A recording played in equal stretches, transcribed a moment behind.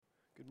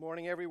Good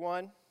morning,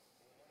 everyone.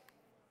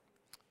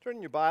 Turn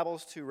in your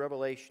Bibles to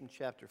Revelation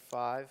chapter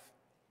 5.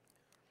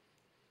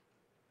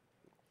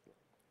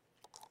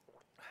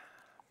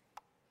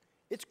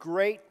 It's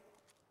great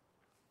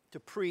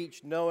to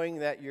preach knowing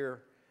that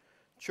your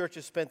church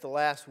has spent the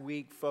last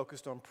week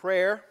focused on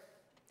prayer.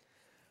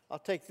 I'll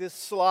take this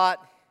slot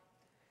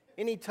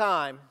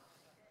anytime,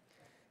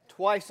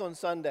 twice on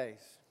Sundays,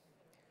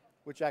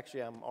 which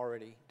actually I'm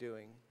already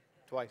doing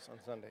twice on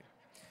Sunday.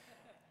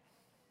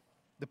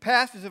 The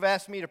pastors have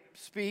asked me to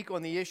speak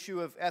on the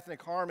issue of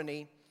ethnic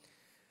harmony.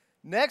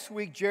 Next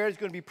week, Jared's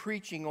going to be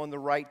preaching on the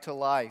right to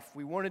life.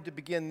 We wanted to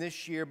begin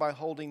this year by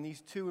holding these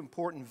two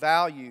important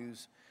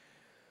values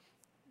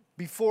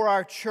before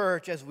our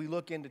church as we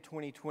look into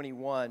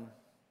 2021.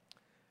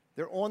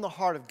 They're on the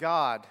heart of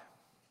God,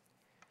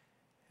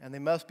 and they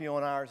must be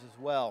on ours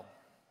as well.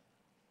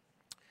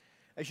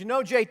 As you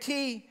know,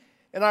 JT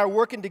and I are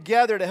working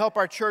together to help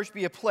our church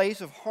be a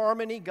place of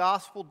harmony,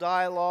 gospel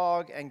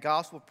dialogue, and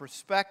gospel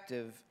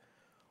perspective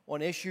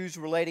on issues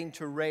relating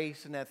to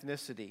race and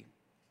ethnicity.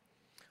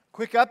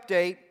 Quick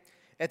update,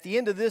 at the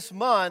end of this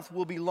month,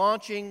 we'll be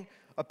launching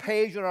a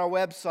page on our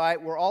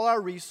website where all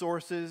our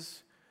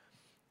resources,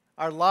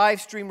 our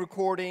live stream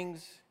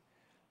recordings,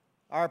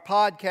 our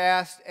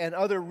podcast, and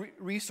other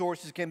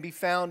resources can be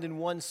found in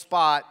one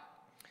spot.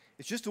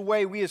 It's just a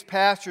way we as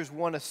pastors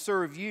want to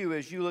serve you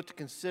as you look to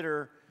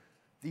consider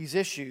these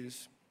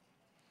issues.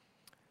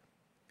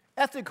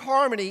 Ethnic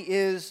harmony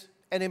is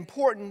an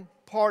important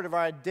part of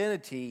our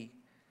identity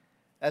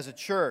as a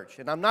church.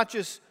 And I'm not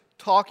just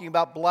talking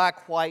about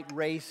black-white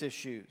race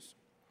issues.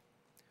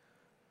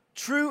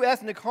 True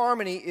ethnic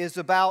harmony is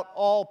about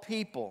all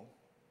people.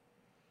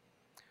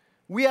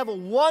 We have a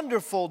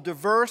wonderful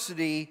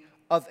diversity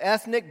of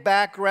ethnic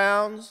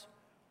backgrounds,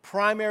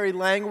 primary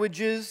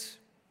languages,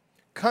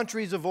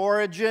 countries of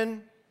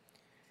origin,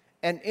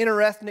 and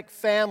interethnic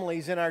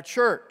families in our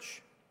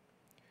church.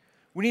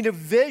 We need a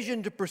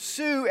vision to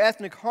pursue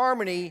ethnic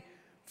harmony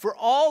for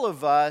all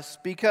of us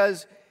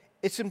because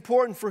it's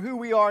important for who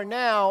we are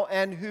now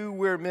and who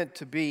we're meant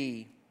to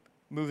be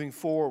moving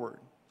forward.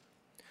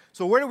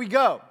 So where do we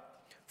go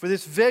for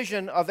this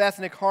vision of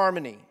ethnic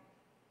harmony?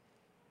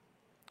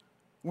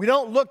 We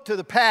don't look to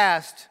the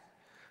past.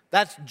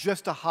 That's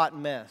just a hot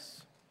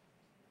mess.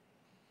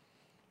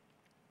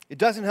 It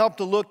doesn't help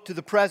to look to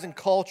the present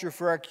culture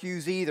for our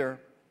cues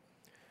either.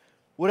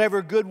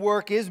 Whatever good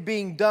work is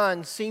being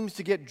done seems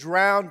to get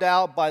drowned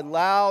out by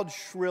loud,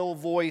 shrill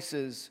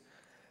voices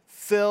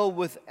filled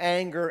with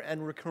anger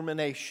and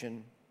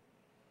recrimination.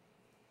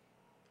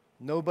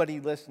 Nobody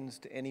listens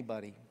to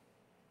anybody.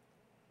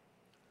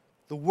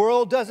 The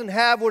world doesn't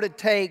have what it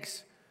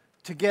takes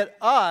to get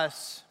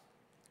us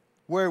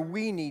where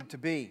we need to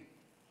be.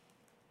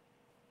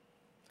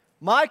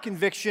 My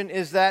conviction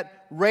is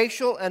that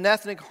racial and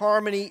ethnic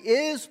harmony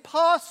is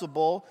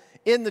possible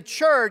in the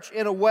church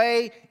in a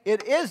way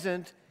it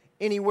isn't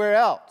anywhere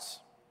else.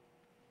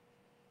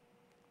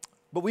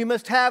 But we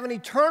must have an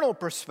eternal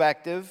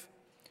perspective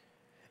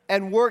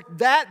and work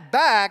that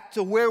back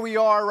to where we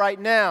are right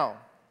now.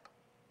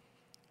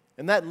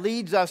 And that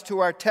leads us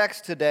to our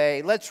text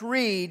today. Let's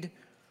read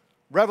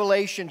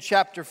Revelation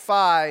chapter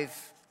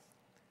 5,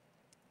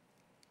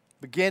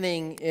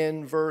 beginning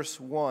in verse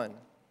 1.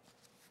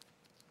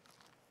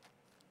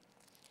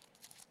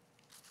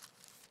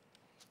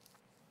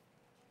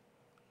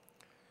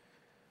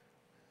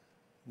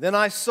 Then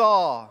I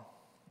saw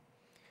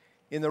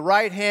in the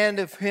right hand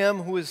of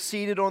him who is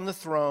seated on the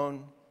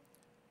throne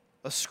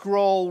a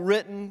scroll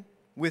written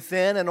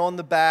within and on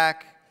the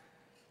back,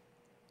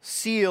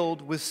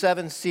 sealed with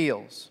 7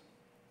 seals.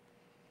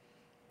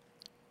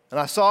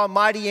 And I saw a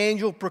mighty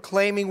angel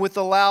proclaiming with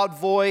a loud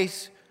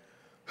voice,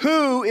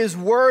 "Who is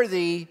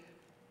worthy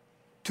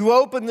to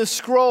open the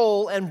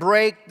scroll and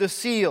break the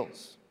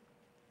seals?"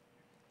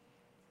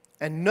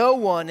 And no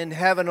one in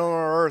heaven or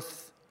on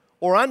earth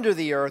or under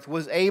the earth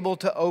was able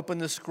to open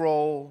the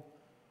scroll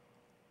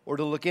or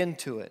to look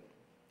into it.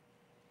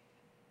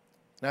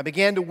 And I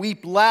began to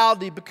weep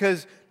loudly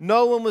because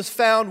no one was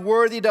found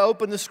worthy to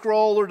open the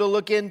scroll or to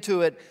look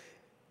into it.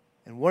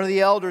 And one of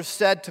the elders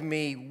said to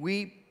me,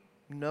 "Weep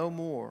no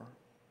more.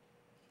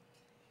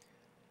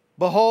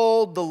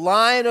 Behold, the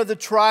Lion of the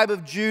tribe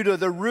of Judah,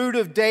 the Root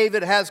of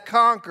David, has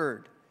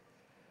conquered,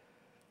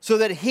 so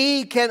that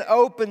he can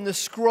open the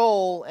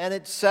scroll and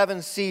its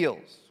 7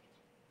 seals."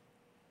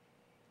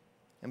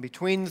 And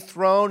between the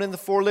throne and the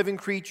 4 living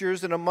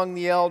creatures and among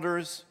the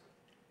elders,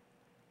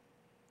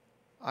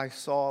 I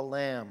saw a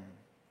lamb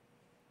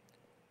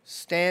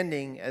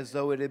standing as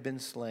though it had been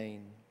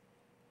slain,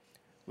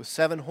 with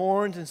 7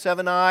 horns and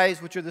 7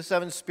 eyes, which are the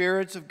 7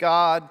 spirits of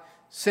God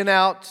sent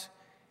out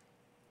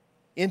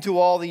into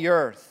all the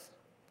earth.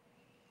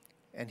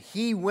 And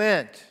he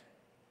went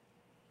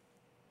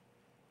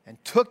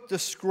and took the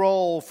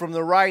scroll from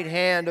the right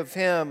hand of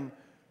him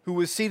who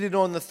was seated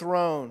on the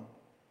throne.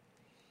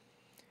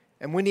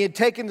 And when he had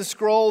taken the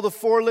scroll, the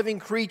 4 living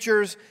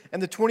creatures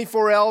and the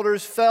 24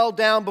 elders fell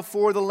down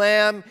before the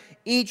Lamb,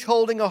 each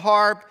holding a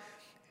harp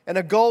and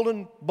a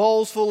golden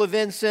bowls full of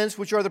incense,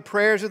 which are the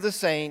prayers of the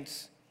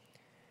saints.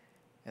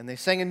 And they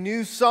sang a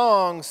new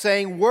song,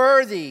 saying,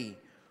 "Worthy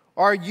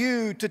are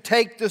you to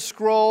take the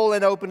scroll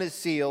and open its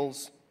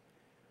seals.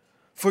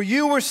 For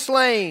you were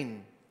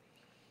slain,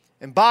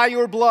 and by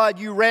your blood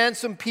you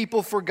ransomed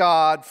people for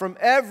God from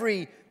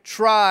every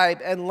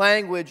tribe and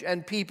language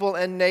and people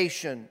and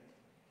nation.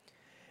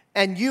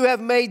 And you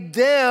have made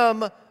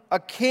them a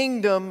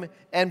kingdom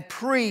and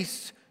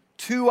priests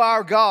to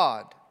our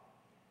God.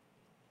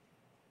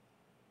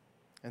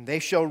 And they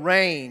shall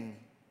reign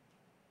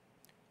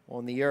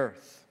on the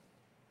earth."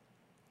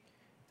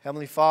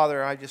 Heavenly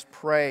Father, I just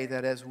pray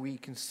that as we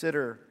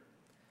consider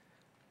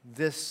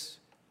this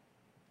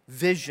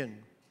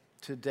vision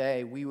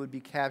today, we would be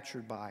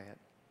captured by it.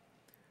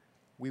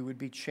 We would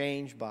be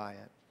changed by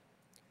it.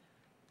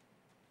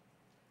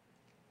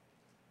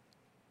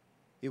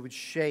 It would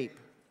shape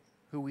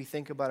who we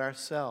think about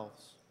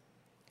ourselves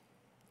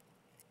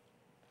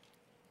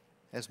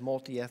as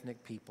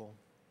multi-ethnic people.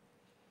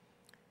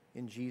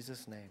 In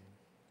Jesus' name,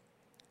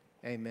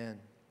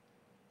 amen.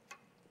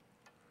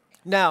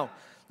 Now,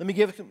 let me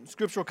give some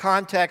scriptural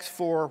context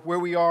for where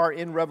we are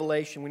in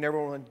Revelation. We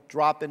never want to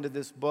drop into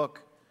this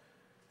book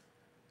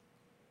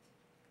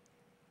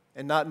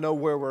and not know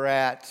where we're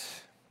at.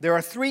 There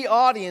are three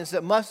audiences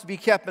that must be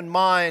kept in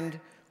mind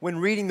when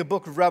reading the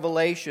book of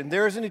Revelation.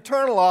 There is an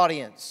eternal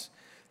audience.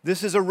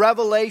 This is a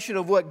revelation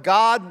of what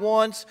God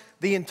wants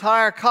the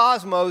entire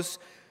cosmos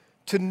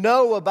to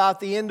know about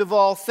the end of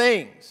all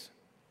things.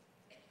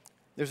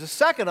 There's a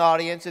second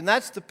audience, and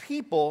that's the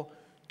people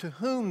to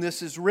whom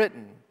this is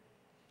written.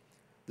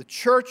 The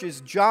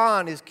churches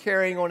John is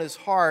carrying on his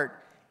heart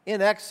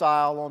in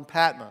exile on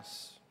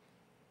Patmos.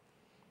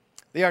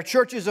 They are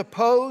churches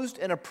opposed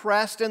and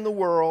oppressed in the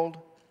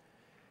world,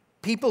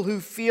 people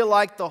who feel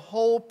like the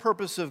whole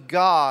purpose of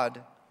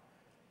God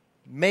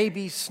may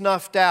be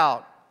snuffed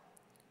out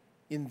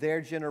in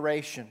their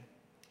generation.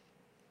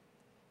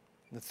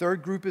 The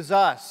third group is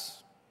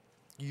us,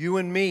 you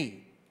and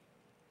me.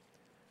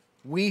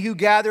 We who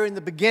gather in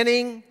the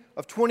beginning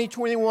of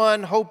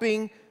 2021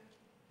 hoping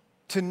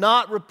to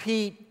not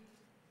repeat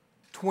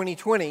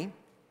 2020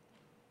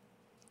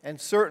 and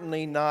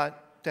certainly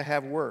not to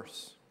have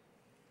worse.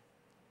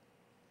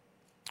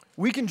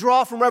 We can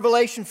draw from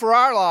Revelation for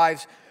our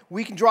lives.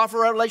 We can draw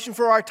from Revelation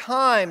for our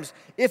times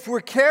if we're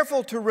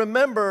careful to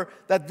remember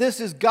that this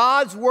is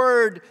God's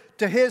word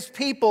to His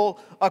people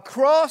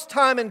across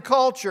time and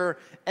culture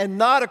and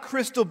not a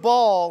crystal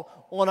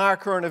ball on our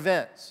current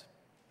events.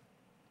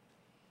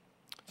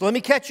 So let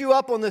me catch you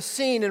up on the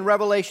scene in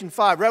Revelation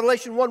 5.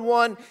 Revelation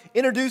 1:1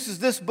 introduces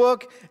this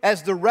book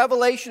as the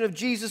revelation of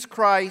Jesus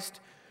Christ,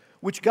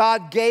 which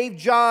God gave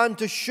John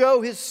to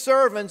show His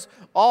servants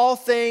all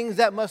things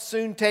that must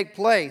soon take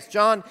place.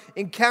 John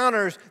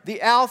encounters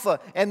the Alpha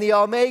and the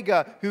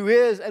Omega, who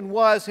is and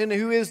was and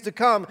who is to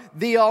come,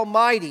 the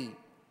Almighty.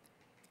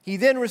 He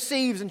then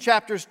receives in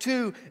chapters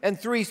 2 and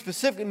 3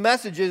 specific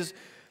messages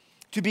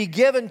to be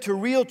given to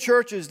real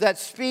churches that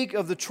speak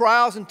of the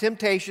trials and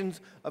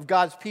temptations of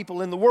God's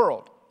people in the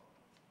world.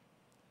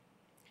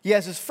 He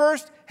has his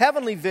first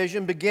heavenly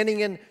vision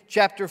beginning in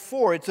chapter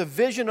 4. It's a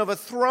vision of a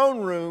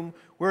throne room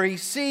where he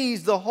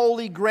sees the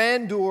holy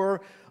grandeur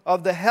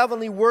of the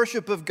heavenly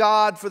worship of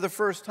God for the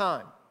first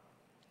time.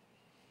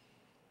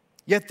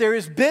 Yet there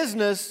is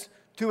business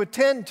to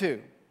attend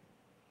to.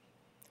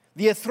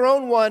 The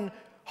enthroned one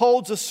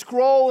holds a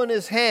scroll in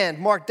his hand.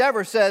 Mark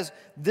Dever says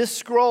this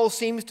scroll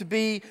seems to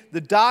be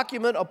the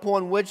document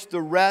upon which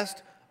the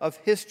rest of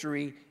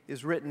history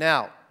is written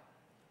out.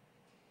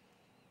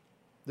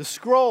 The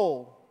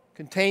scroll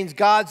contains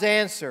God's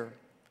answer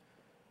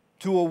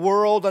to a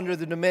world under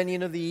the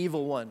dominion of the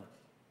evil one.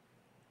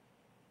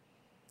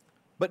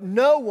 But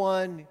no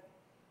one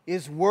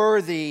is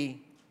worthy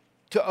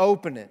to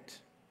open it.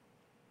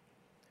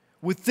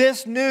 With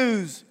this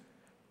news,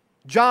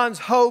 John's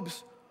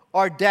hopes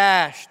are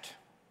dashed.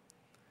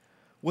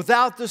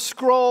 Without the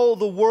scroll,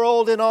 the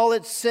world in all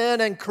its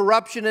sin and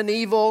corruption and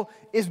evil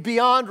is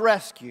beyond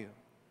rescue.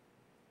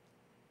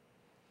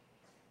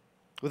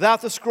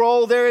 Without the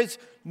scroll, there is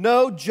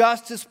no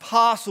justice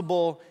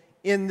possible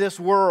in this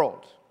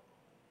world.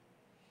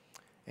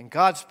 And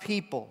God's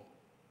people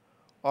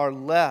are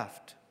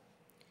left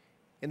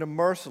in a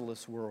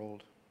merciless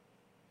world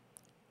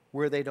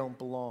where they don't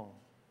belong.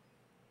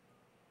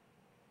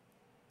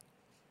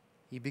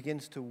 He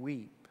begins to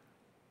weep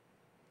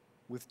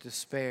with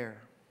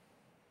despair.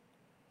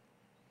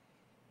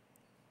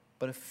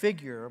 But a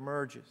figure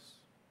emerges.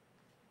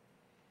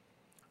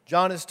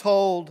 John is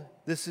told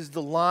this is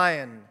the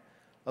Lion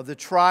of the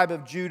tribe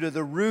of Judah,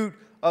 the root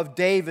of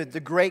David, the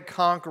great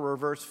conqueror,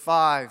 verse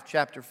 5,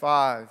 chapter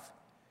 5.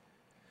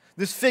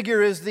 This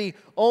figure is the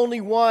only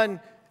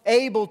one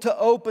able to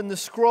open the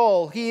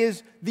scroll. He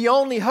is the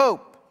only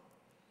hope.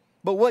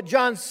 But what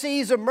John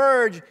sees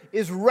emerge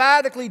is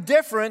radically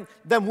different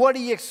than what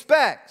he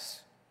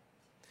expects.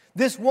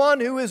 This one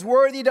who is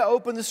worthy to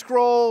open the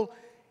scroll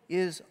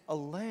is a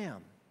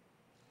lamb,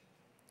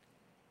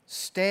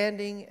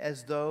 standing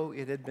as though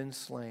it had been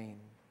slain.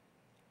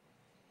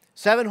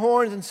 7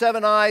 horns and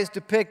 7 eyes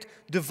depict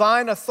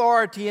divine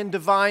authority and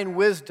divine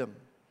wisdom.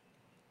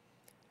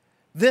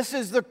 This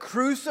is the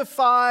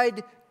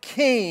crucified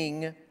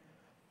King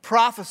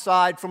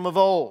prophesied from of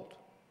old.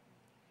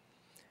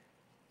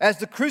 As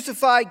the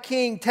crucified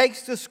King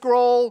takes the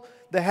scroll,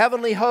 the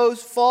heavenly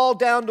hosts fall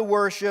down to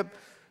worship.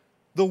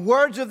 The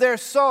words of their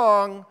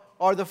song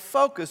are the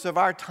focus of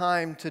our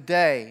time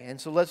today. And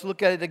so let's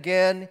look at it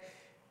again.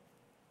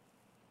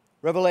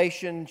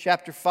 Revelation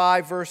chapter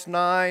 5, verse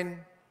 9.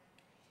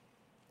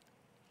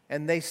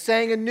 And they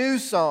sang a new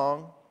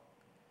song,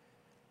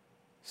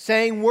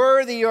 saying,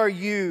 "Worthy are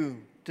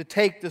you to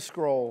take the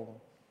scroll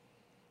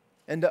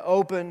and to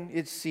open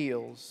its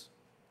seals.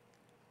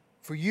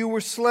 For you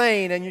were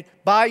slain, and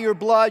by your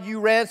blood you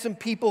ransomed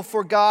people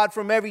for God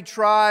from every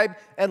tribe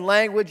and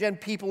language and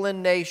people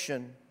and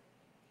nation.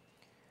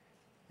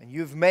 And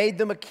you have made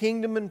them a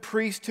kingdom and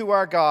priests to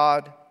our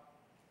God,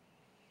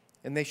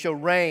 and they shall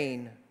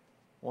reign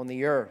on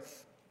the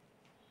earth."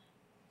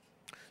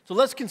 So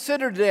let's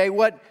consider today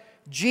what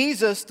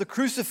Jesus, the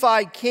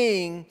crucified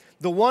King,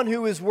 the one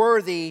who is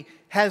worthy,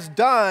 has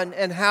done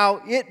and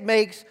how it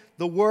makes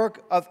the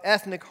work of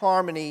ethnic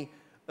harmony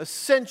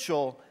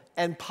essential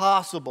and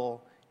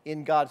possible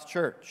in God's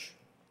church.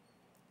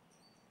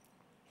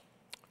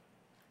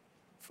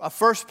 A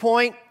first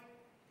point,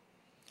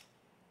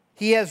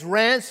 He has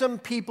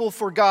ransomed people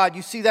for God.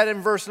 You see that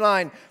in verse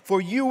 9.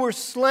 For you were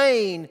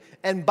slain,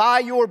 and by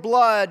your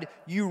blood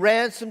you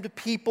ransomed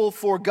people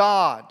for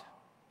God.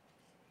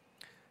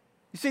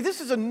 You see,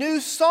 this is a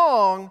new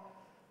song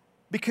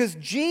because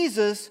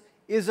Jesus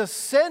is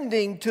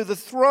ascending to the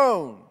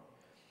throne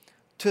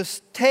to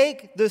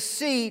take the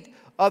seat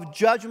of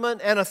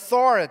judgment and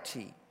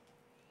authority.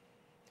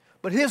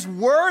 But His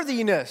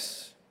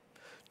worthiness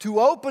to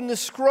open the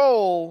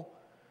scroll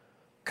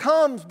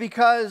comes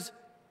because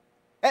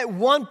at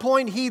one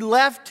point He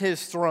left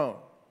His throne.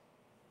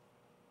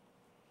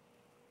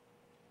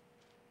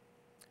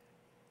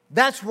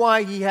 That's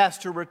why He has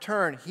to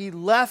return. He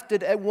left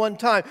it at one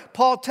time.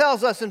 Paul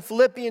tells us in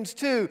Philippians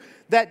 2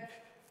 that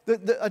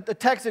the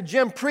text that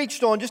Jim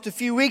preached on just a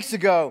few weeks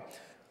ago,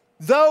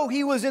 though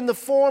He was in the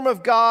form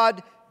of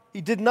God, He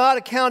did not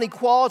account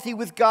equality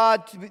with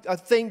God to be a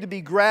thing to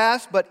be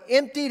grasped, but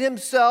emptied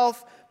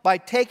Himself by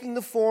taking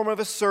the form of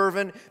a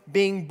servant,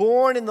 being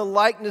born in the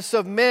likeness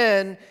of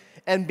men,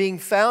 and being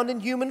found in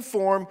human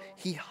form,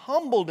 He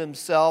humbled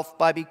Himself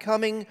by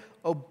becoming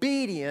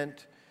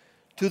obedient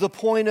to the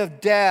point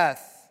of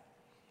death,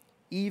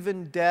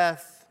 even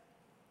death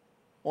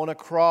on a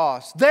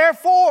cross.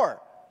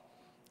 Therefore,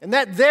 and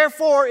that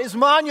therefore is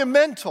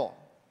monumental,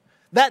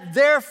 that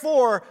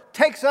therefore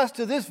takes us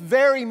to this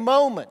very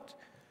moment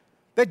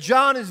that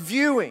John is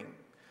viewing,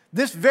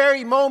 this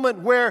very moment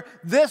where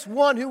this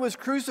one who was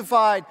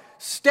crucified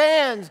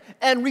stands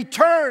and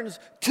returns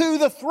to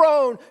the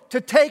throne to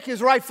take His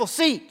rightful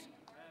seat.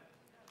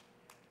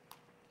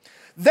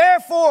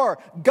 Therefore,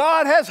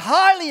 God has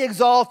highly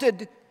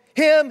exalted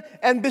Him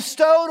and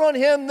bestowed on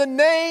Him the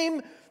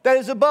name that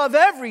is above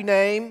every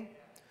name,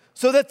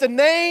 so that the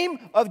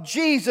name of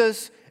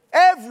Jesus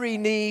every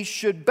knee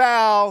should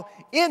bow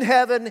in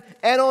heaven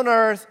and on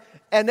earth,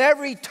 and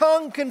every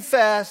tongue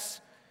confess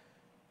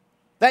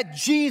that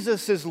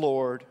Jesus is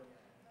Lord,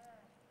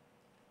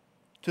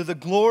 to the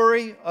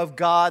glory of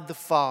God the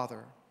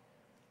Father.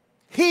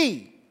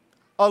 He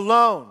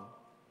alone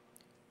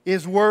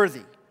is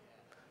worthy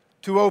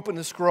to open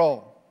the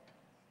scroll.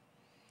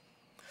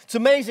 It's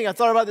amazing, I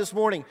thought about this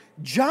morning.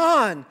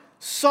 John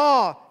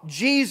saw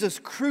Jesus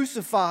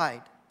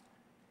crucified,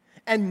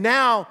 and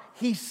now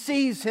he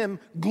sees Him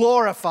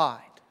glorified.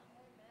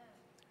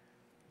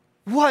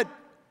 What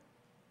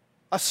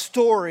a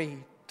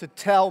story to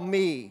tell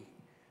me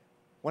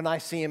when I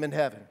see Him in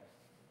heaven.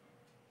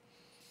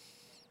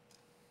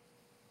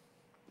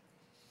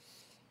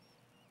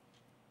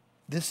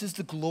 This is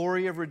the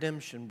glory of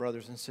redemption,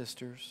 brothers and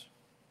sisters.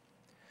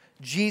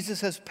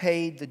 Jesus has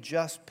paid the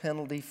just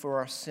penalty for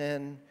our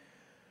sin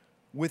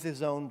with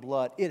His own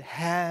blood. It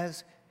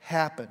has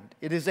happened.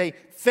 It is a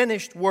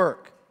finished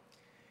work.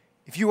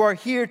 If you are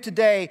here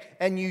today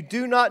and you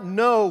do not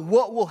know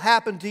what will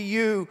happen to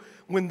you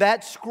when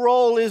that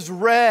scroll is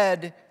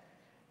read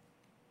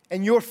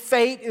and your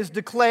fate is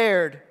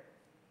declared,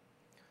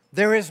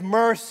 there is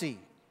mercy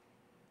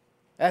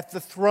at the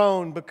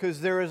throne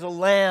because there is a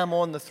Lamb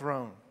on the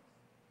throne.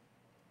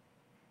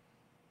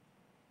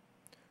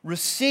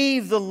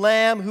 Receive the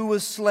Lamb who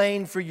was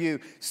slain for you.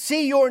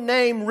 See your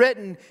name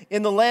written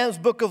in the Lamb's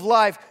book of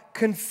life.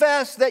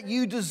 Confess that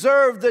you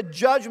deserve the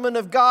judgment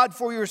of God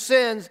for your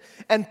sins,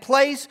 and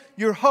place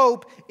your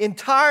hope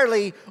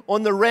entirely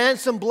on the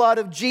ransom blood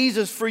of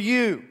Jesus for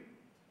you.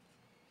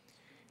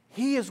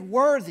 He is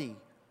worthy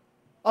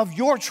of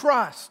your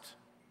trust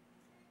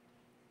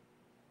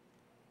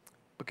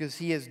because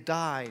He has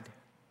died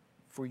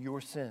for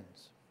your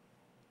sins.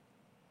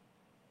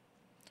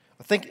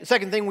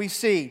 Second thing we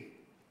see,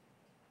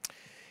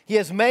 He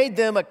has made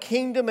them a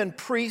kingdom and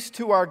priests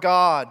to our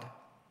God.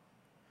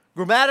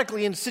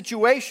 Grammatically and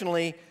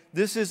situationally,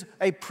 this is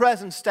a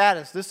present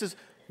status. This is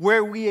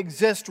where we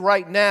exist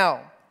right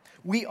now.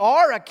 We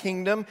are a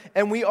kingdom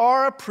and we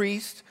are a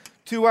priest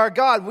to our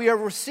God. We have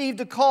received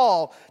a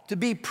call to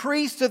be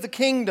priests of the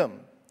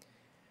kingdom.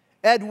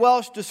 Ed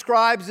Welch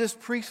describes this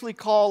priestly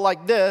call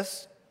like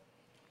this: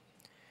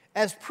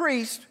 as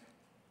priests,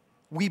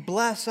 we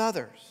bless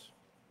others.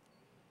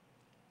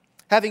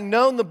 Having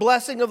known the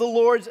blessing of the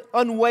Lord's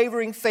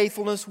unwavering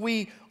faithfulness,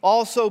 we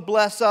also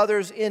bless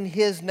others in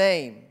His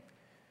name.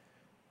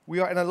 We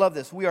are, and I love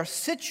this, we are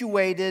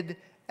situated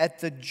at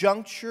the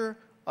juncture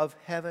of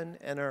heaven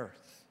and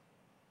earth.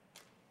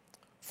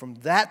 From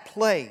that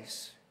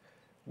place,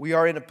 we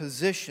are in a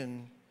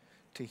position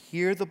to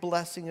hear the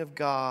blessing of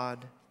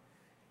God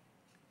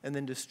and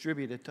then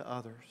distribute it to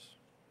others.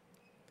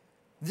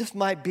 This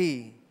might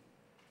be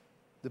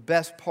the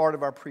best part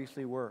of our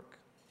priestly work.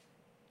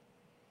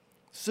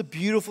 It's a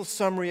beautiful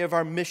summary of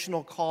our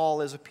missional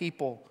call as a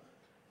people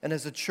and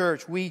as a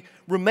church. We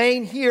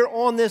remain here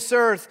on this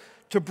earth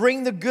to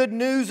bring the good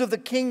news of the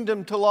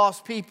kingdom to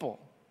lost people,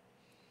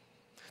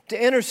 to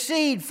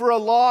intercede for a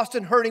lost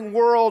and hurting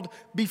world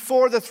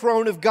before the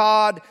throne of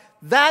God.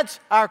 That's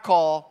our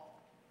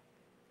call,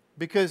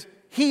 because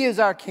He is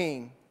our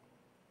King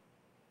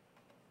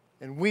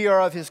and we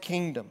are of His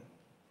kingdom.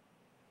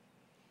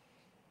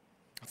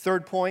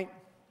 Third point: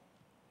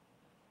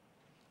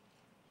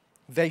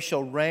 they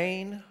shall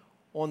reign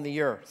on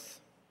the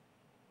earth.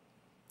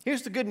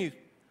 Here's the good news: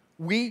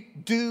 we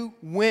do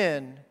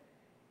win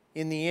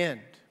in the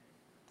end.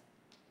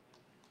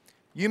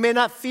 You may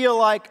not feel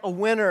like a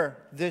winner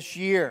this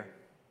year,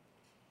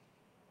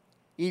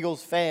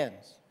 Eagles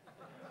fans,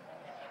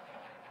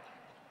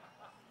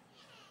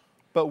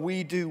 but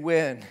we do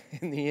win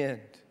in the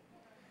end.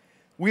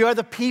 We are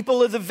the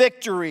people of the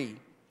victory.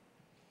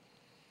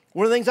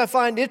 One of the things I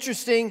find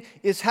interesting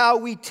is how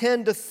we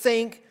tend to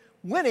think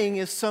winning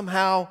is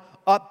somehow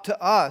up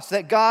to us,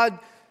 that God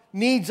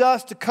needs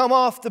us to come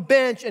off the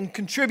bench and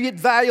contribute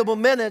valuable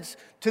minutes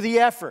to the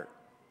effort.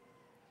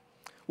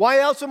 Why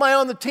else am I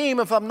on the team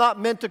if I'm not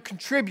meant to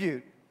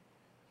contribute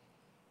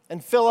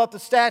and fill up the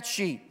stat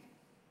sheet?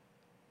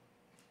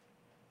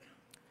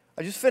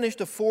 I just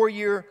finished a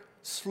 4-year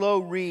slow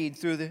read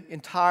through the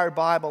entire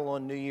Bible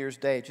on New Year's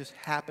Day. It just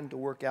happened to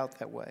work out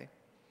that way.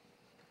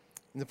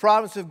 In the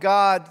providence of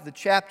God, the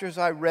chapters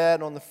I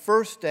read on the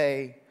first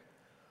day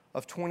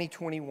of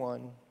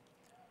 2021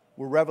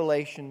 were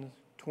Revelation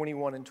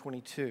 21 and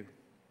 22.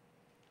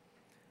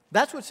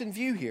 That's what's in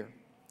view here.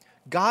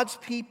 God's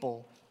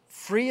people,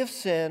 free of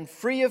sin,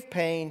 free of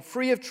pain,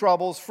 free of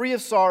troubles, free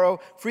of sorrow,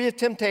 free of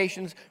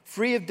temptations,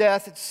 free of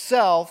death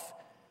itself,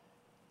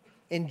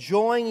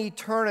 enjoying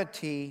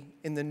eternity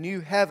in the new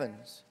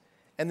heavens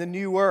and the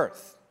new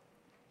earth.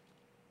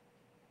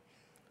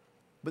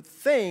 But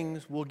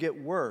things will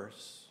get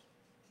worse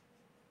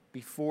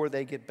before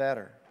they get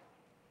better.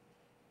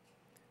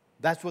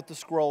 That's what the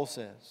scroll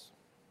says.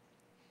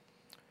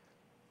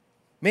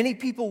 Many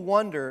people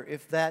wonder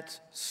if that's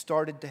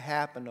started to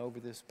happen over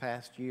this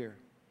past year.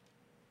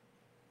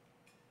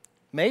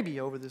 Maybe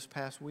over this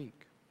past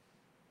week.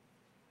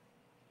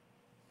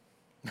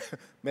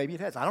 Maybe it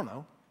has. I don't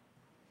know.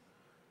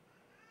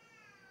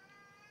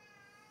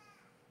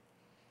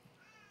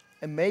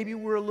 And maybe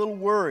we're a little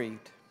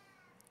worried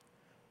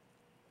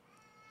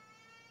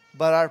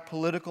about our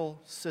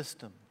political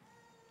system,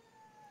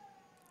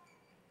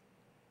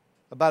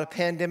 about a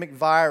pandemic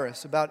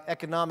virus, about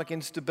economic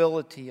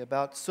instability,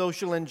 about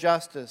social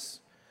injustice,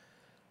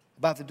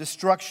 about the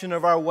destruction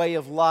of our way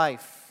of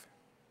life.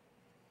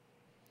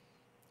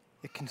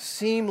 It can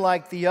seem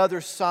like the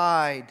other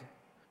side,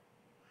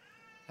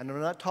 and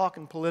I'm not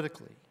talking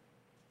politically,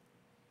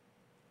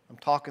 I'm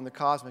talking the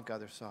cosmic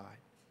other side,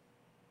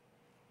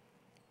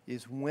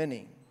 is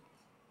winning,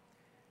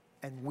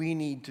 and we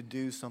need to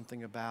do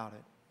something about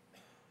it.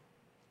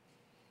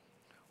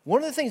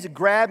 One of the things that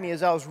grabbed me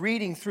as I was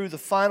reading through the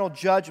final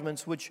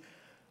judgments, which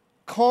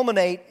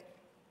culminate,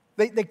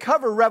 they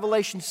cover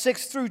Revelation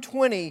 6 through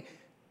 20,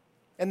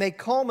 and they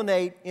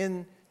culminate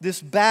in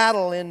this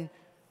battle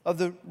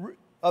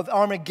of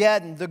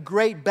Armageddon, the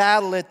great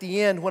battle at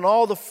the end, when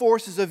all the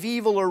forces of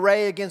evil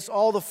array against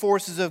all the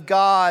forces of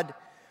God.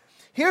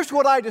 Here's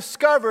what I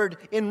discovered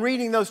in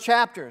reading those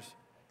chapters.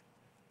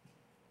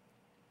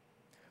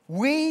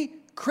 We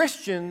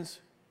Christians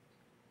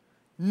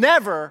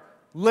never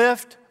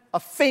lift a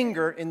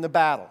finger in the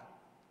battle.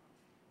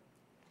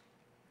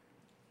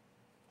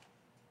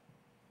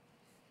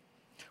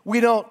 We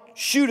don't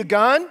shoot a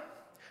gun.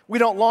 We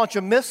don't launch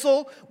a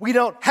missile. We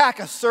don't hack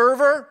a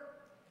server.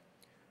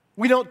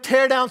 We don't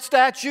tear down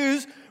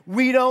statues.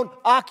 We don't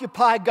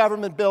occupy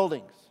government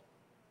buildings.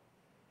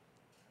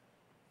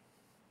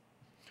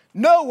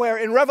 Nowhere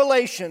in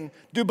Revelation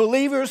do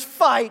believers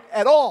fight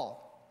at all.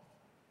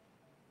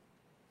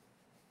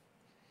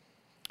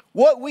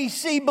 What we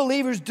see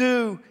believers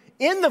do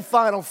in the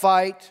final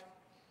fight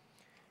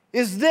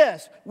is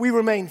this: we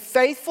remain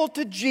faithful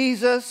to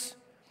Jesus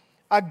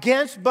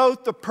against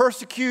both the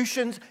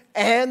persecutions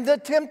and the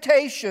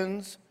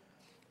temptations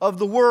of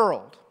the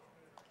world.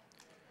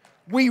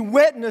 We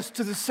witness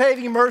to the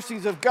saving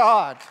mercies of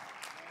God.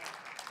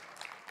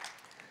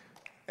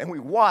 And we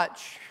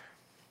watch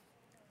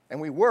and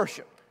we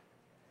worship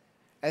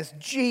as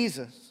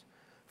Jesus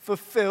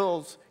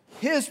fulfills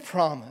His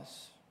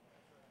promise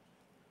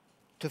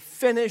to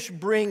finish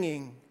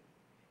bringing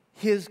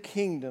His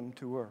kingdom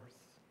to earth.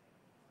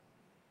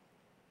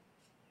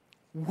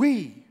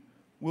 We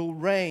will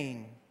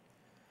reign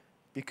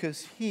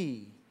because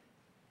He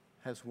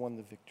has won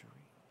the victory.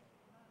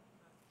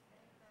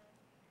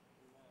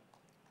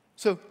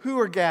 So, who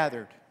are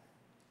gathered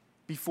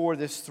before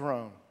this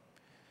throne?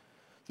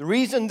 The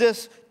reason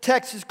this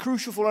text is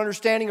crucial for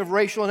understanding of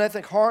racial and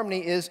ethnic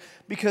harmony is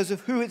because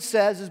of who it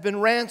says has been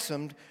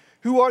ransomed,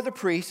 who are the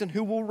priests, and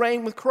who will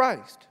reign with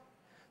Christ.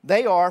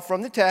 They are,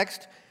 from the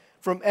text,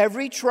 from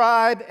every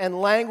tribe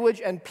and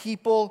language and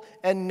people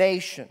and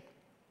nation.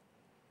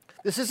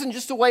 This isn't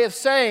just a way of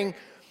saying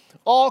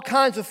all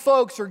kinds of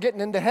folks are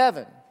getting into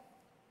heaven.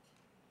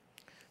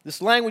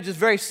 This language is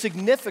very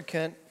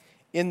significant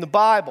in the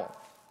Bible.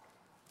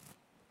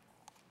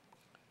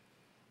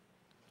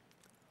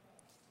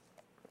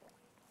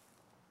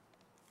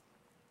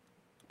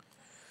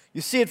 You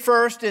see it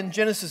first in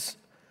Genesis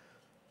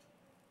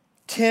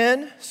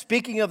 10,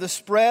 speaking of the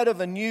spread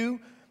of a new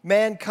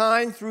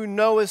mankind through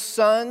Noah's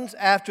sons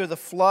after the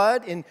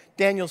flood. In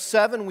Daniel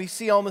 7, we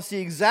see almost the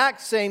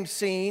exact same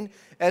scene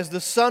as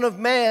the Son of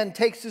Man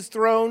takes his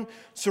throne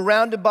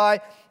surrounded by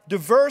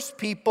diverse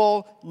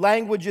people,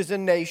 languages,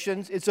 and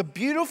nations. It's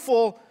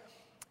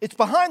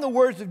behind the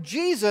words of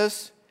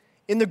Jesus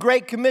in the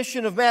Great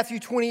Commission of Matthew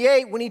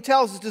 28 when he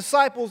tells his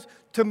disciples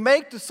to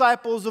make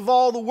disciples of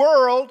all the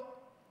world.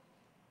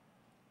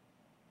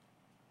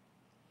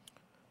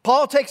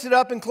 Paul takes it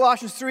up in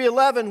Colossians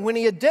 3:11 when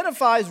he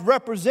identifies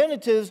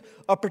representatives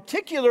of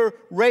particular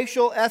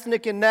racial,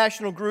 ethnic, and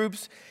national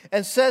groups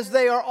and says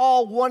they are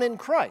all one in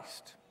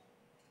Christ.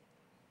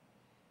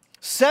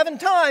 7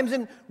 times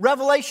in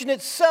Revelation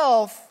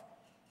itself,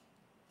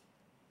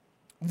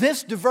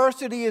 this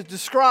diversity is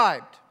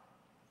described.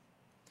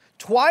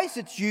 Twice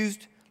it's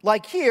used,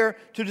 like here,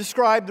 to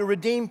describe the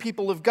redeemed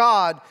people of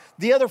God.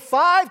 The other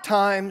 5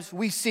 times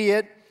we see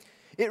it,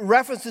 it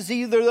references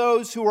either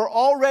those who are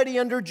already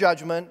under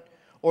judgment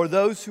or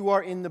those who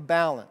are in the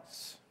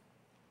balance.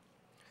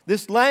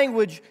 This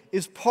language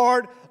is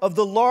part of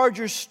the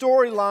larger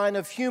storyline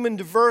of human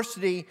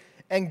diversity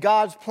and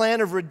God's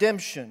plan of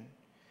redemption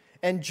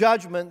and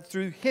judgment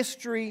through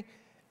history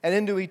and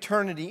into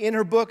eternity. In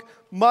her book,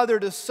 Mother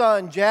to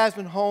Son,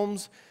 Jasmine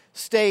Holmes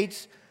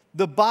states,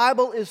 the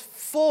Bible is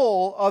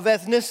full of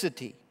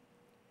ethnicity.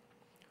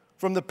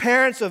 From the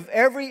parents of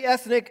every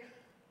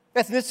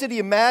ethnicity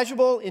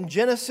imaginable in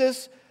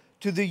Genesis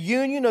to the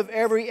union of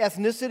every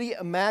ethnicity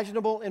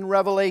imaginable in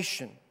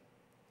Revelation.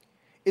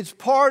 It's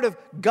part of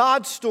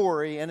God's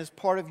story and it's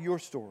part of your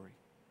story.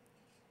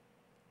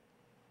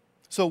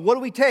 So what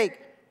do we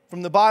take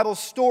from the Bible's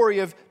story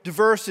of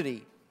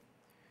diversity?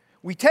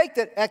 We take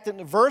that ethnic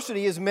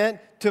diversity is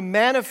meant to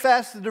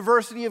manifest the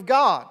diversity of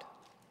God.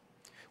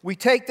 We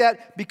take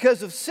that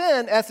because of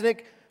sin,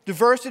 ethnic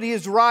diversity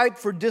is ripe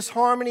for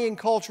disharmony and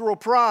cultural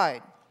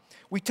pride.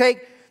 We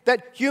take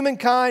that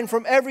humankind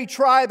from every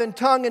tribe and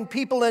tongue and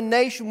people and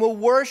nation will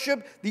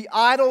worship the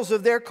idols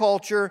of their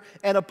culture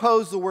and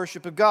oppose the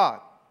worship of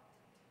God.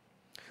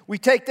 We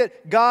take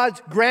that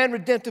God's grand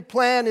redemptive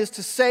plan is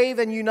to save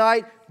and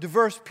unite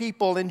diverse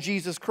people in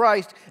Jesus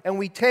Christ. And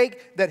we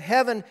take that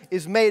heaven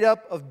is made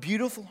up of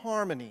beautiful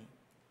harmony,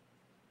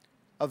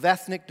 of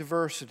ethnic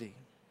diversity.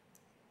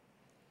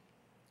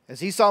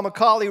 As Esau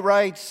McCaulley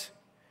writes,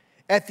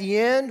 at the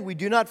end, we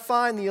do not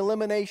find the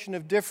elimination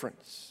of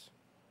difference.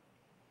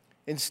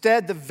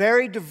 Instead, the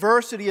very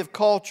diversity of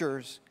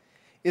cultures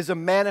is a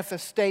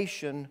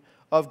manifestation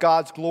of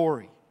God's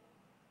glory.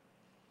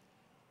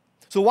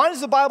 So why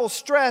does the Bible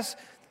stress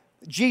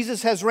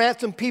Jesus has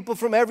ransomed people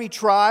from every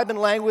tribe and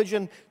language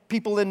and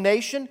people and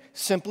nation?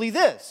 Simply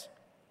this.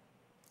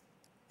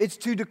 It's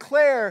to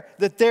declare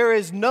that there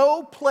is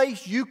no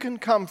place you can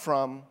come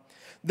from,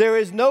 there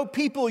is no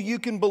people you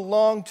can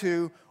belong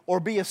to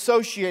or be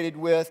associated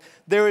with,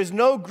 there is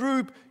no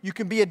group you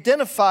can be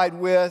identified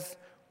with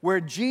where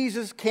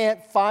Jesus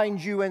can't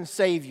find you and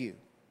save you.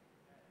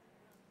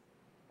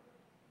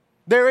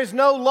 There is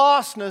no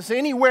lostness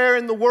anywhere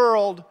in the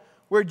world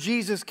where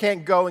Jesus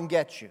can't go and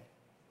get you.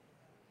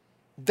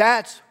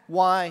 That's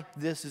why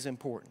this is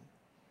important.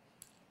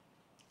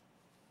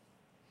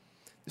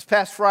 This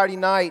past Friday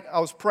night, I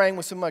was praying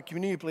with some of my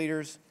community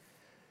leaders,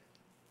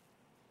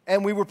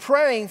 and we were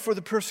praying for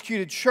the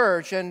persecuted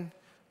church, and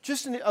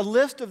just a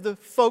list of the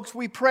folks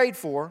we prayed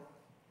for.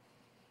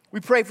 We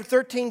prayed for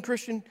 13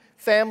 Christian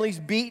families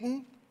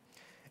beaten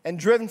and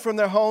driven from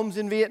their homes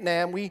in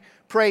Vietnam. We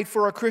prayed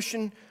for a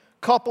Christian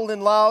couple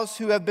in Laos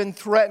who have been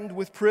threatened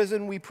with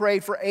prison. We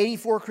prayed for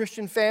 84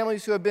 Christian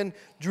families who have been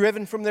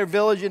driven from their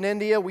village in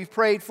India. We've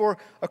prayed for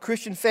a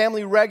Christian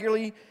family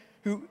regularly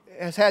who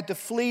has had to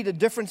flee to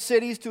different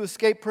cities to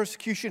escape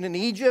persecution in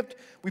Egypt.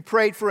 We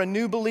prayed for a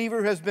new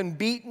believer who has been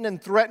beaten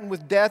and threatened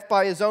with death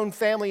by his own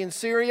family in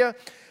Syria.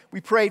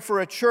 We prayed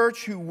for a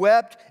church who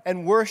wept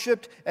and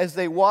worshiped as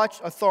they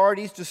watched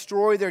authorities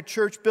destroy their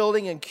church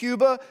building in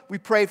Cuba. We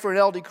prayed for an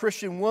elderly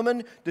Christian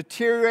woman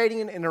deteriorating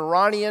in an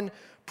Iranian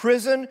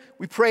prison.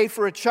 We prayed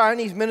for a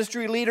Chinese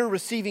ministry leader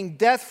receiving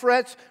death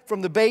threats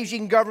from the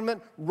Beijing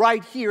government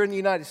right here in the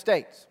United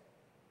States.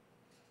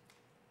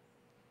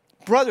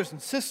 Brothers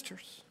and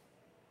sisters,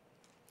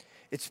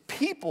 it's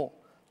people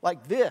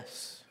like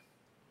this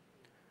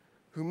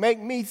who make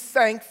me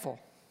thankful.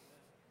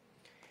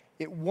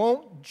 It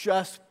won't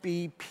just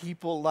be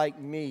people like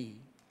me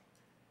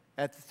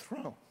at the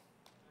throne.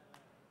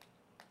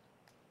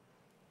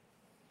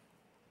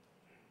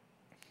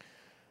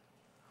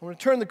 I want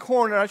to turn the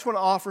corner, and I just want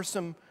to offer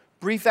some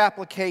brief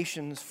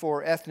applications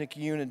for ethnic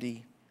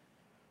unity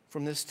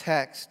from this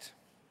text.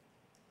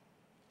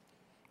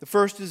 The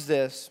first is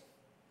this: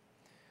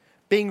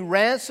 being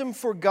ransomed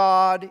for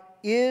God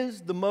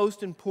is the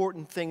most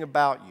important thing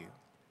about you.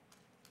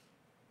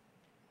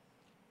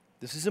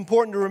 This is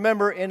important to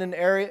remember in an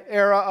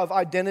era of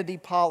identity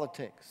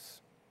politics.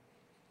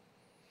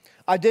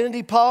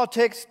 Identity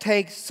politics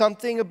takes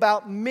something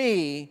about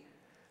me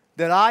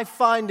that I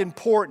find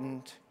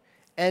important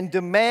and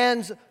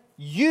demands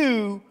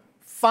you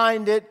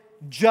find it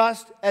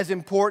just as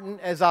important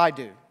as I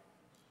do.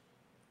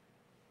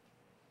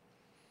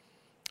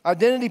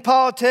 Identity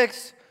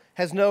politics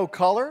has no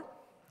color,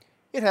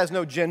 it has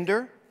no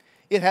gender,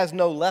 it has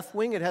no left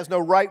wing, it has no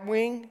right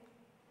wing,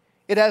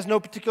 it has no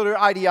particular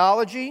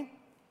ideology,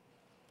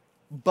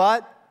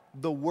 but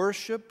the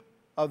worship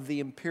of the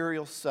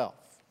imperial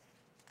self.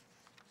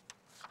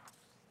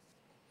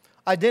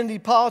 Identity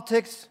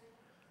politics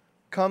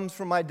comes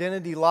from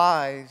identity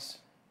lies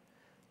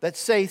that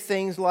say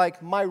things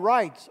like, my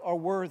rights are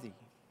worthy,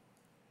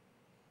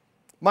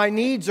 my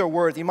needs are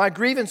worthy, my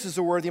grievances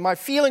are worthy, my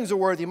feelings are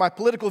worthy, my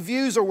political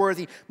views are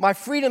worthy, my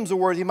freedoms are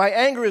worthy, my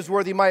anger is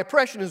worthy, my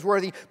oppression is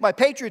worthy, my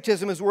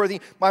patriotism is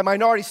worthy, my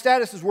minority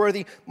status is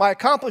worthy, my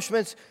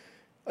accomplishments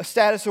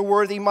status are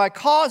worthy, my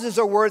causes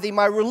are worthy,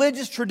 my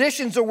religious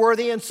traditions are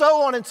worthy, and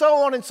so on and so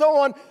on and so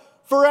on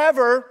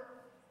forever.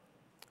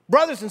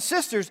 Brothers and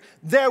sisters,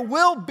 there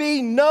will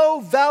be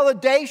no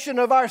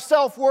validation of our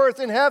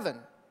self-worth in heaven.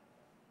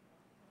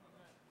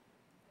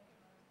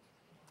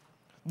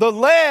 The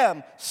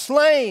Lamb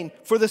slain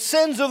for the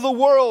sins of the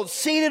world,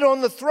 seated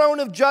on the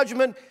throne of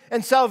judgment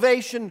and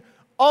salvation,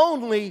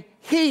 only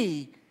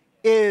He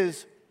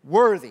is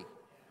worthy.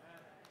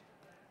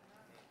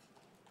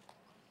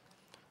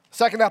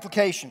 Second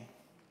application.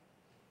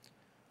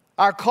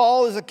 Our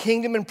call as a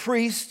kingdom and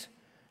priest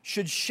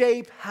should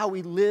shape how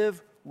we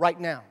live right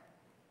now.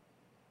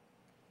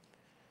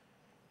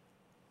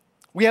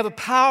 We have a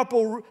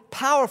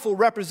powerful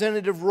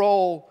representative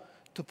role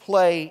to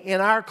play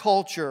in our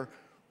culture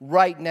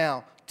right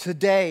now,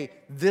 today,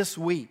 this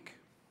week.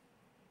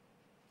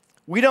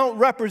 We don't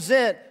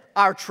represent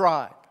our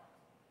tribe.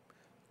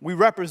 We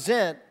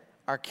represent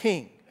our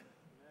King.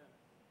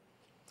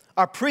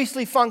 Our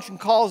priestly function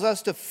calls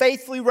us to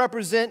faithfully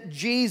represent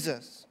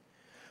Jesus.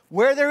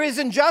 Where there is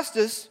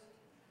injustice,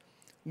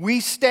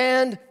 we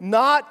stand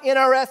not in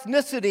our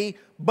ethnicity,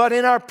 but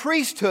in our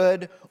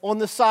priesthood on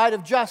the side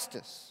of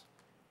justice.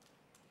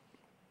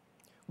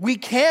 We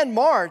can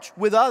march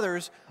with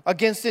others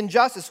against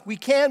injustice. We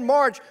can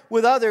march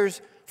with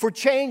others for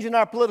change in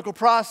our political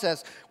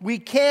process. We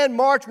can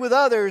march with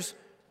others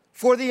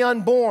for the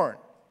unborn.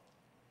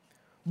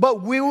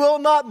 But we will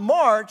not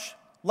march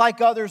like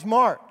others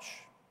march.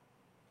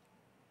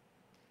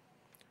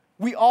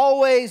 We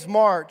always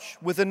march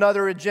with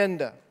another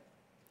agenda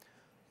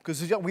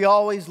because we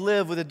always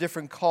live with a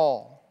different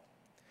call.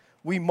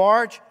 We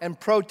march and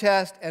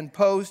protest and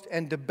post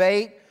and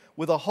debate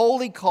with a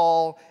holy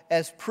call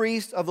as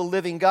priests of the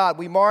living God.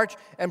 We march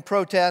and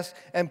protest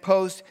and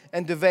post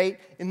and debate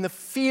in the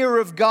fear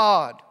of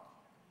God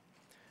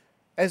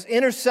as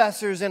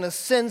intercessors in a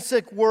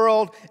sin-sick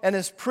world and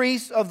as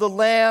priests of the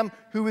Lamb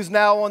who is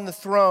now on the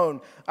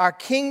throne. Our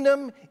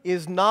kingdom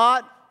is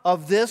not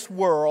of this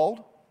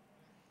world.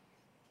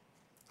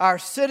 Our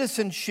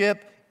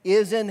citizenship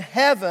is in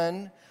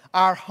heaven.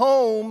 Our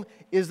home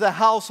is the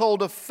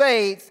household of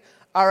faith.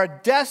 Our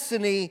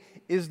destiny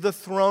is the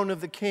throne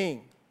of the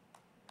King.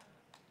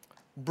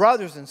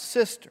 Brothers and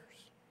sisters,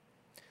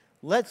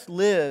 let's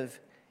live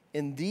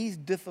in these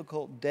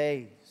difficult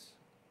days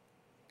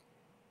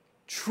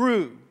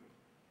true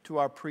to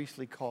our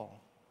priestly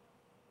call.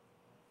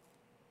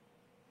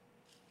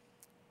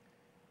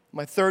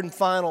 My third and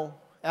final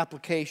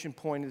application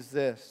point is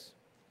this.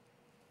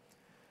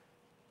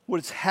 What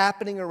is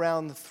happening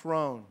around the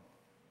throne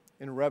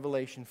in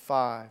Revelation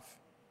 5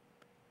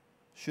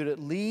 should at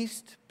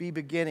least be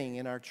beginning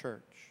in our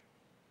church.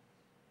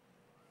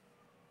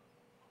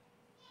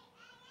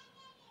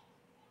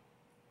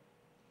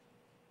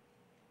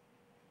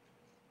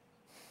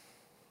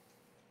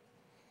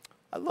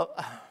 I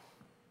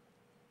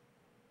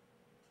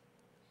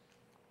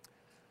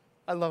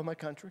love my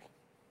country.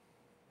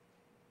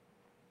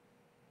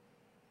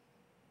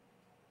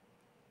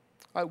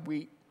 I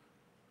weep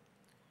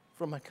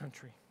for my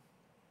country.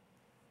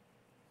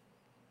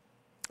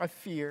 I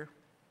fear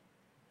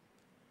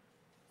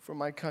for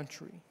my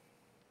country.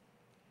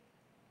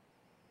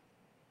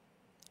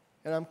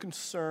 And I'm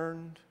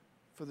concerned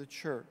for the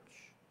church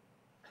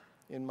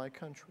in my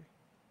country.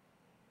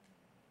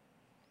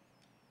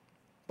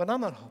 But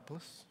I'm not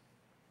hopeless.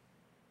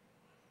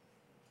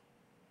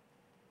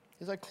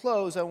 As I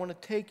close, I want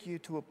to take you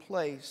to a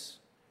place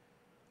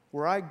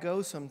where I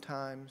go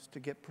sometimes to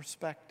get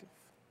perspective.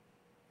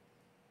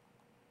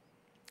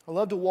 I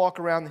love to walk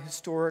around the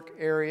historic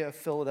area of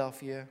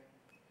Philadelphia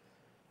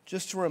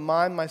just to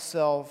remind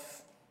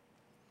myself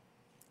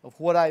of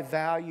what I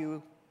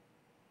value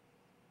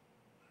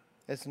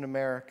as an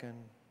American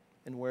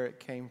and where it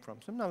came from.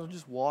 Sometimes I'll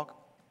just walk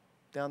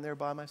down there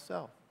by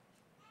myself.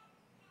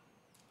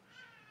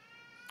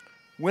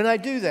 When I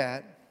do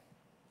that,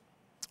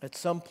 at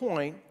some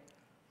point,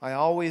 I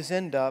always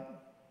end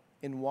up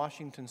in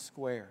Washington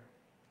Square.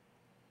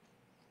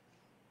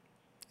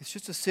 It's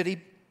just a city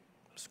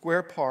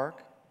square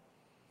park,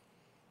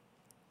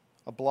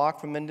 a block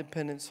from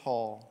Independence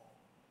Hall.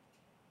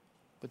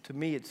 But to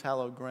me, it's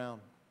hallowed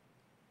ground.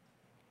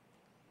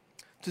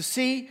 To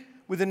see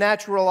with the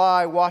natural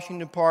eye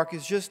Washington Park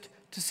is just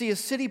to see a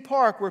city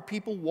park where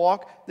people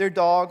walk their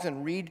dogs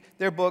and read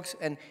their books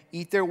and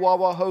eat their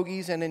Wawa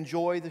hoagies and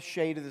enjoy the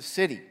shade of the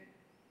city.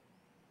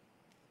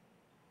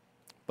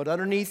 But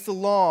underneath the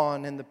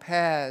lawn and the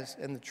paths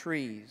and the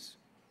trees,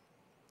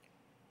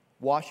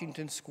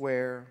 Washington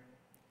Square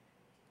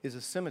is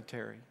a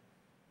cemetery.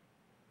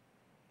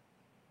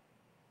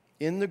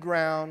 In the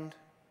ground,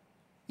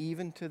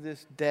 even to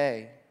this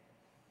day,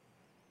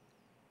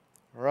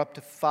 are up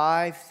to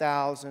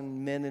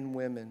 5,000 men and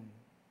women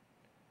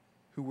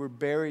who were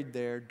buried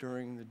there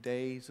during the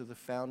days of the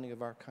founding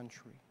of our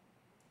country.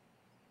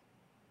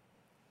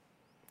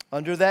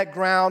 Under that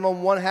ground,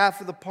 on one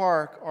half of the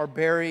park, are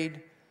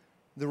buried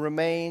the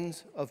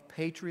remains of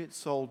patriot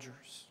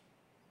soldiers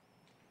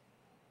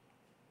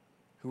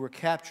who were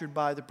captured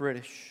by the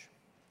British.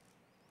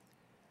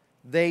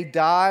 They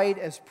died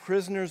as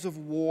prisoners of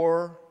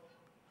war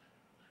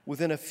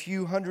within a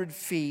few hundred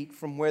feet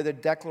from where the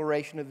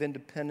Declaration of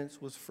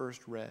Independence was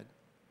first read.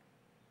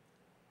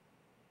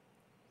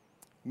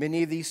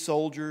 Many of these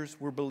soldiers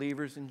were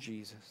believers in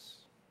Jesus,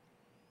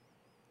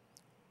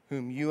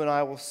 whom you and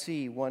I will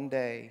see one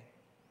day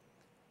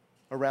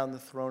around the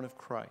throne of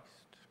Christ.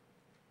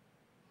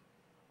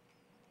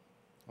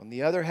 On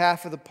the other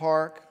half of the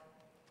park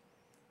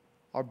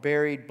are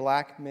buried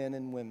black men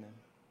and women,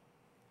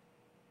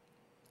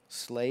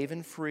 slave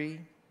and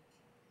free,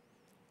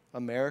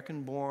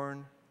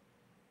 American-born,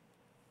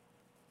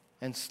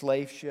 and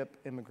slave ship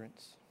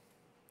immigrants.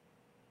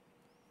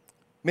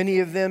 Many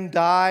of them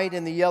died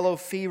in the yellow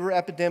fever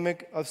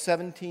epidemic of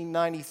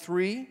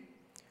 1793,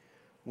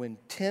 when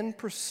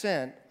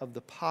 10% of the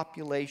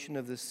population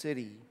of the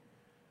city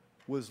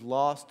was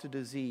lost to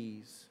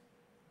disease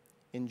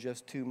in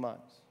just 2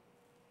 months.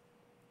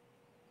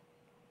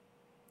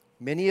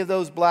 Many of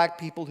those black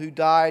people who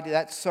died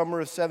that summer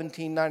of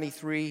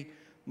 1793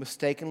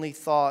 mistakenly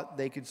thought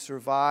they could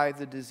survive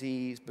the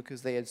disease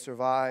because they had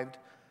survived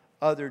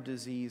other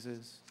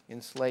diseases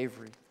in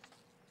slavery.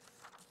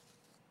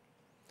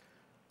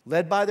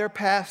 Led by their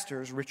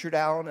pastors, Richard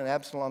Allen and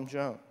Absalom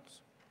Jones,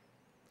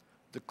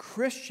 the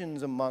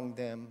Christians among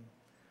them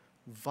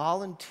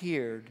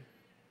volunteered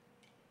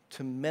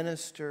to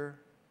minister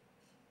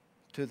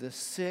to the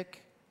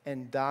sick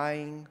and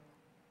dying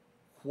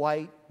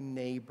white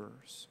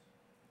neighbors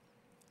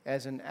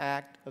as an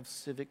act of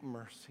civic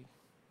mercy.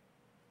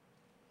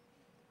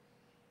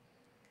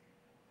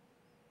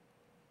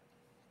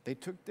 They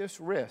took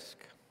this risk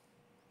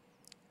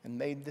and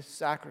made this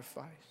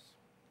sacrifice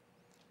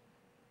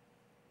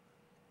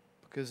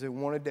because they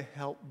wanted to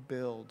help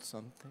build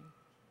something.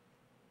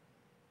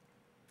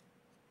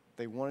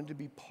 They wanted to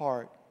be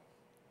part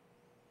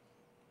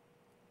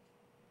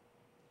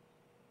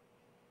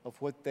of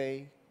what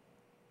they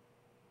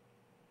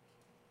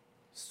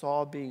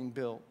saw being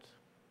built,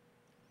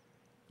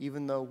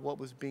 even though what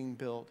was being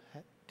built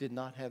did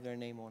not have their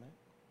name on it.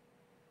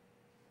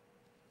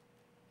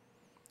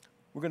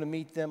 We're going to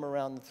meet them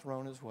around the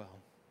throne as well.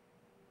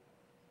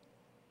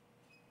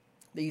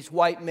 These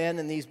white men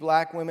and these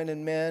black women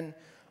and men,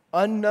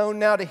 unknown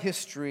now to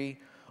history,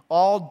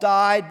 all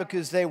died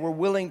because they were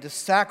willing to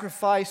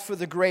sacrifice for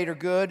the greater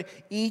good,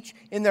 each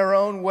in their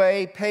own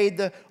way paid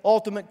the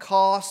ultimate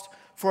cost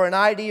for an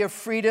idea of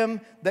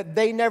freedom that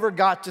they never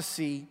got to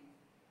see.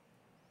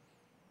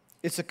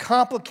 It's a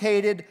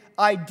complicated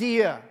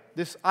idea,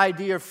 this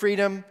idea of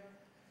freedom,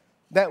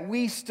 that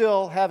we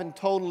still haven't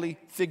totally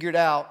figured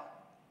out.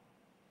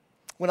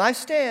 When I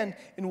stand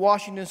in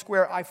Washington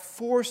Square, I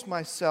force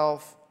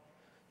myself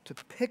to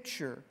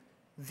picture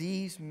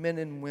these men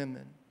and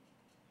women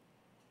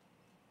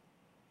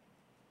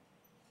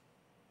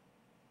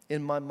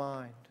in my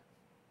mind,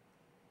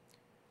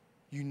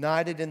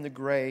 united in the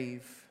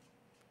grave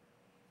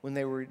when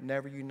they were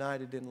never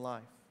united in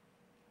life.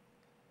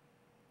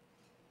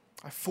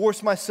 I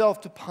force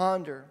myself to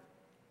ponder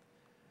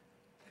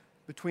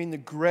between the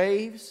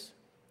graves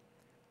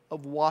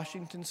of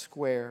Washington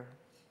Square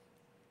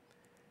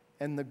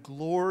and the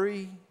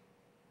glory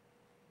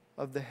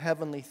of the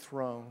heavenly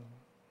throne.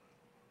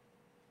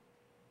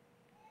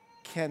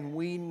 Can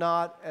we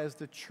not, as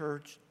the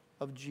Church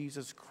of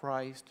Jesus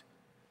Christ,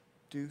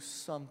 do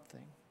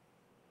something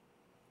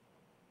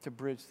to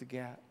bridge the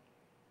gap.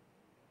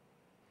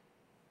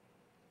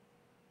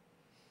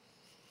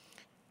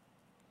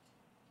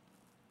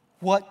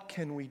 What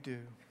can we do?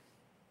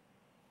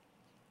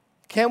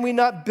 Can we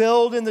not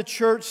build in the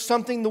church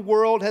something the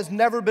world has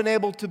never been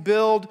able to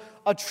build?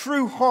 A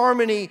true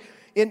harmony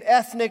in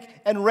ethnic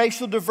and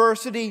racial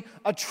diversity,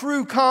 a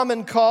true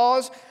common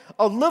cause,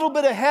 a little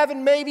bit of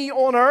heaven maybe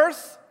on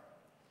earth?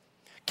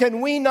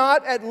 Can we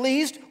not at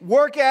least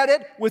work at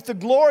it with the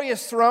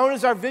glorious throne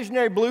as our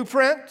visionary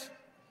blueprint?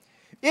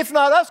 If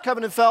not us,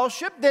 Covenant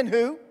Fellowship, then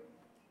who?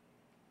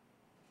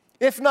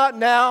 If not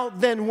now,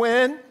 then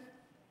when?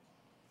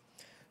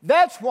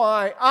 That's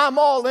why I'm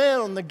all in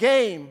on the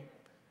game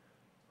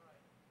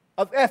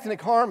of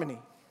ethnic harmony.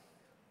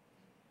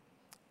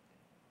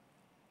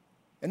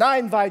 And I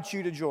invite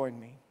you to join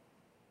me.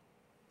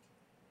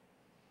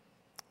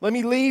 Let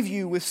me leave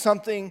you with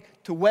something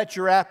to whet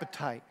your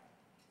appetite.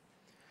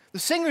 The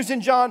singers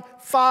in John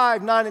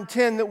 5, 9, and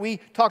 10 that we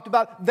talked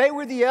about, they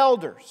were the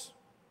elders.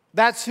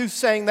 That's who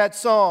sang that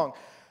song.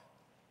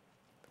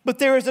 But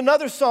there is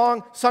another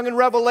song sung in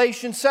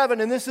Revelation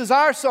 7, and this is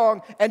our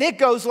song, and it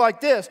goes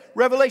like this.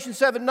 Revelation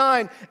 7,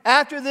 9,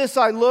 after this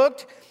I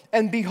looked,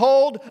 and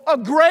behold, a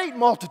great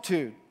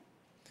multitude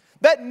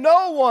that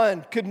no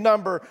one could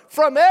number,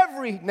 from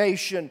every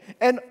nation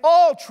and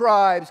all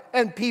tribes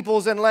and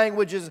peoples and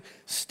languages,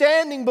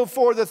 standing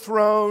before the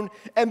throne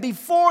and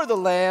before the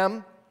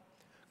Lamb,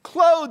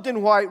 clothed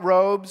in white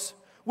robes,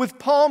 with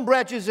palm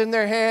branches in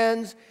their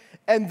hands,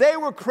 and they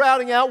were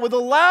crowding out with a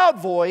loud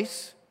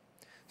voice,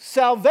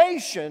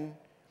 salvation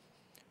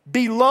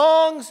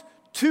belongs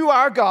to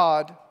our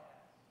God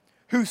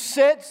who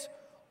sits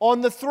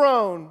on the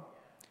throne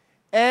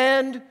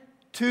and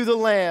to the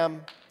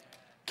Lamb.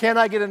 Can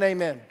I get an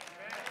amen?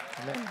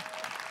 Amen.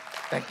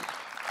 Thank you.